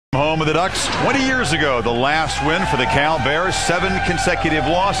Home of the Ducks 20 years ago, the last win for the Cal Bears, 7 consecutive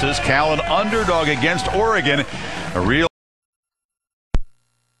losses. Cal an underdog against Oregon. A real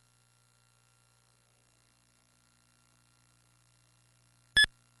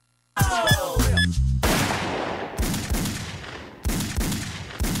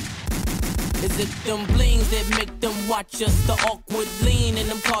Is it them blings that make them watch us? The awkward lean and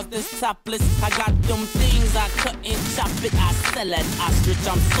them cause this topless. I got them things I cut and chop it. I sell at ostrich,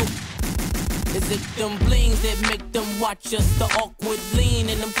 I'm so. Is it them blings that make them watch us? The awkward lean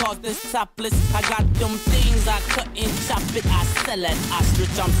and them cause this topless. I got them things I cut and chop it. I sell at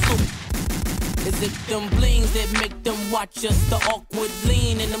ostrich, I'm so. Is it them blings that make them watch us? The awkward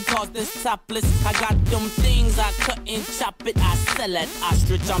lean and them cause this topless. I got them things I cut and chop it. I sell at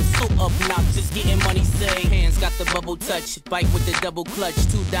ostrich, I'm so obnoxious. Getting money, say. Hands got the bubble touch. Bike with the double clutch.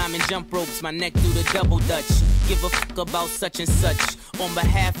 2 diamond jump ropes. My neck do the double dutch. Give a fuck about such and such. On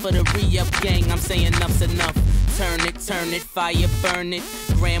behalf of the re-up gang, I'm saying enough's enough. Turn it, fire burn it.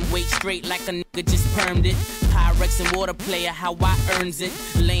 Gram weight straight like a nigga just permed it. Pyrex and water player, how I earns it.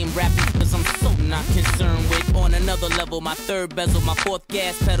 Lame rapping cause I'm so not concerned with. On another level, my 3rd bezel, my 4th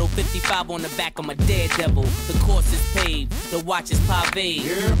gas pedal, 55 on the back of my daredevil. The course is paved, the watch is paved.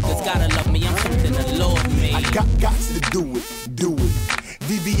 Cause gotta love me, I'm something the Lord made. I got to do it.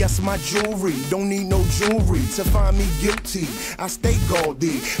 VVS my jewelry, don't need no jewelry to find me guilty. I stay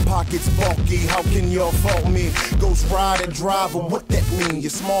gaudy, pockets bulky, how can y'all fault me? Ghost rider, driver, what that mean? You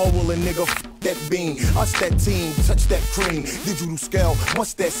small willing nigga, f that bean. Us that team, touch that cream. Digital scale,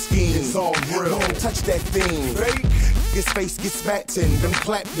 what's that scheme? It's all real, don't touch that thing. Fake, his face gets spat in, them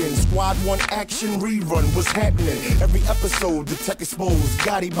clapped in. Squad 1 action rerun, what's happening? Every episode, the tech exposed,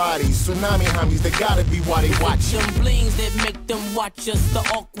 Gotti bodies, tsunami homies, they gotta be why they watch. Them blings that make them watch us. The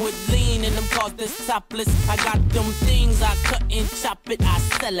awkward lean and them cause this topless. I got them things I cut and chop it. I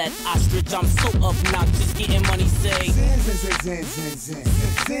sell at ostrich, I'm so obnoxious. Getting money, say.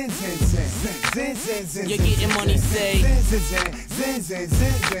 You're getting money, say.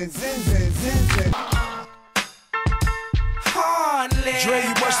 Dre,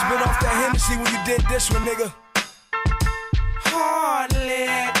 you must have been off that Hennessy when you did this one, nigga. Hard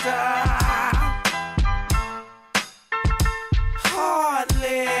liquor. Hard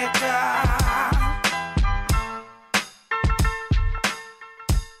liquor.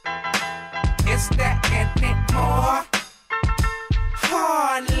 Is there any more?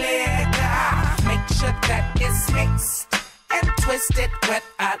 Hard liquor. Make sure that it's mixed and twisted with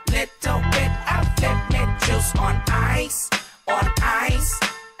a little bit of lemon juice on ice. On ice,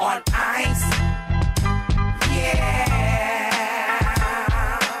 on ice, yeah.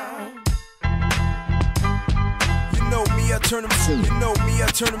 You know me, I turn them. You know me, I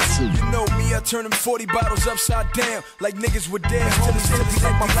turn them. You know me, I turn them 40 bottles upside down like niggas would dance till it's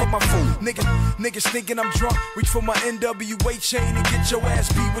like my phone. Niggas thinking I'm drunk. Reach for my NWA chain and get your ass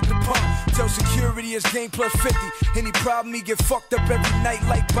beat with the pump. Tell security it's game plus 50. Any problem, he get fucked up every night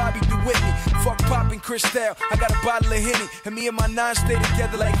like Bobby DeWhitney. Fuck poppin' Cristal, I got a bottle of Henny. And me and my 9 stay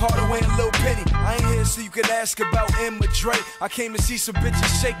together like Hardaway and Lil Penny. I ain't here so you can ask about Emma Dre. I came to see some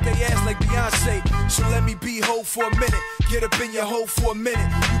bitches shake their ass like Beyonce. So let me be hoe for a minute. Get up in your hoe for a minute.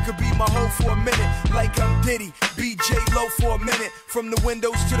 You could be my hoe for a minute. Like I'm Diddy, BJ Low for a minute. From the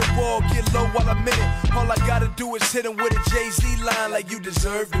windows to the wall, get low while I'm in it. All I gotta do is hit him with a Jay-Z line. Like you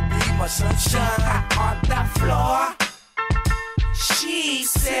deserve to be my sunshine. On the floor, she's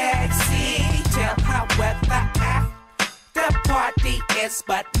sexy. Tell her where the party is,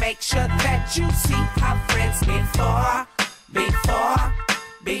 but make sure that you see her friends before.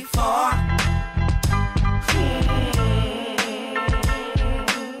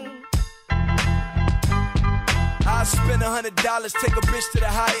 I spend $100, take a bitch to the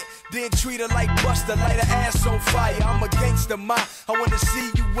Hyatt, then treat her like Buster, light her ass on fire. I'm a gangster, ma. I wanna see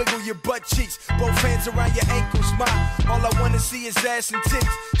you wiggle your butt cheeks, both hands around your ankles, ma. All I wanna see is ass and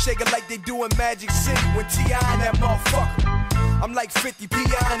titties, shake it like they do in Magic City when T.I. and that motherfucker. I'm like 50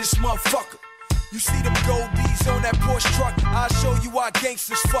 P.I. in this motherfucker. You see them goldies on that Porsche truck, I'll show you why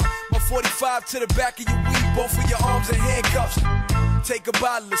gangsters fuck. My 45 to the back of your weed, both of your arms in handcuffs. Take a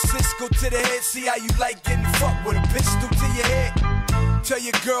bottle of Cisco to the head, see how you like getting fucked with a pistol to your head. Tell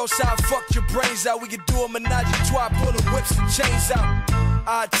your girls how I fucked your brains out. We can do a menage a trois, pulling whips and chains out.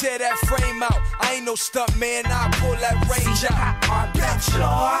 I tear that frame out. I ain't no stunt man, I pull that range out. On the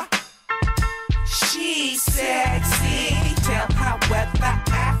floor, she's sexy. Tell her where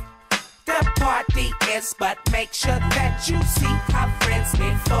the party is, but make sure that you see her friends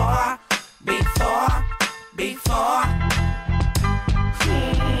before.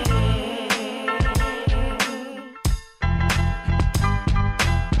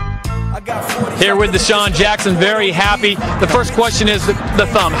 got 40. Here with Deshaun Jackson, very happy. The first question is the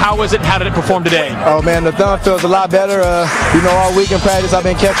thumb. How was it? How did it perform today? Oh man, the thumb feels a lot better. You know, all week in practice I've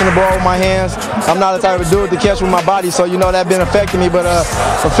been catching the ball with my hands. I'm not the type of dude to catch with my body, so you know that's been affecting me. But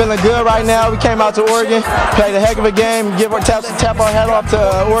I'm feeling good right now. We came out to Oregon, played a heck of a game, tap our head off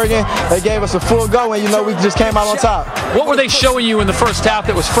to Oregon. They gave us a full go, and you know we just came out on top. What were they showing you in the first half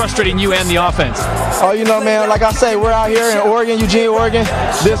that was frustrating you and the offense? Oh, you know, man, like I say, we're out here in Oregon, Eugene, Oregon.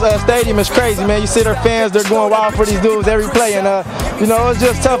 This stadium is crazy, man. You see their fans, they're going wild for these dudes every play. And, you know, it's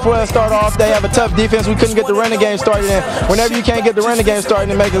just tough for us to start off. They have a tough defense. We couldn't get the running game started. And whenever you can't get the running game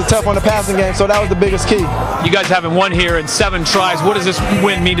started, it makes it tough on the passing game. So that was the biggest key. You guys haven't won here in 7 tries. What does this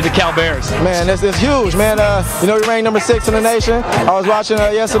win mean to the Cal Bears? Man, it's huge, man. You know, we ranked number 6 in the nation. I was watching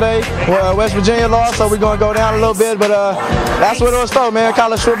yesterday, West Virginia lost, so we're going to go down a little bit. But that's what it was for, man.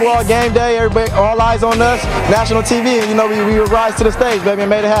 College football, game day, everybody, all eyes on us, national TV. And, you know, we rise to the stage, baby, and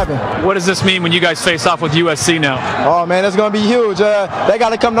made it happen. What does this mean when you guys face off with USC now? Oh, man, it's going to be huge. They got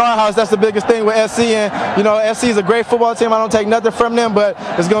to come to our house. That's the biggest thing with SC. And, you know, SC is a great football team. I don't take nothing from them, but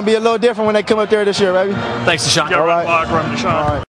it's going to be a little different when they come up there this year, baby. Thanks, Deshaun. All right. All right.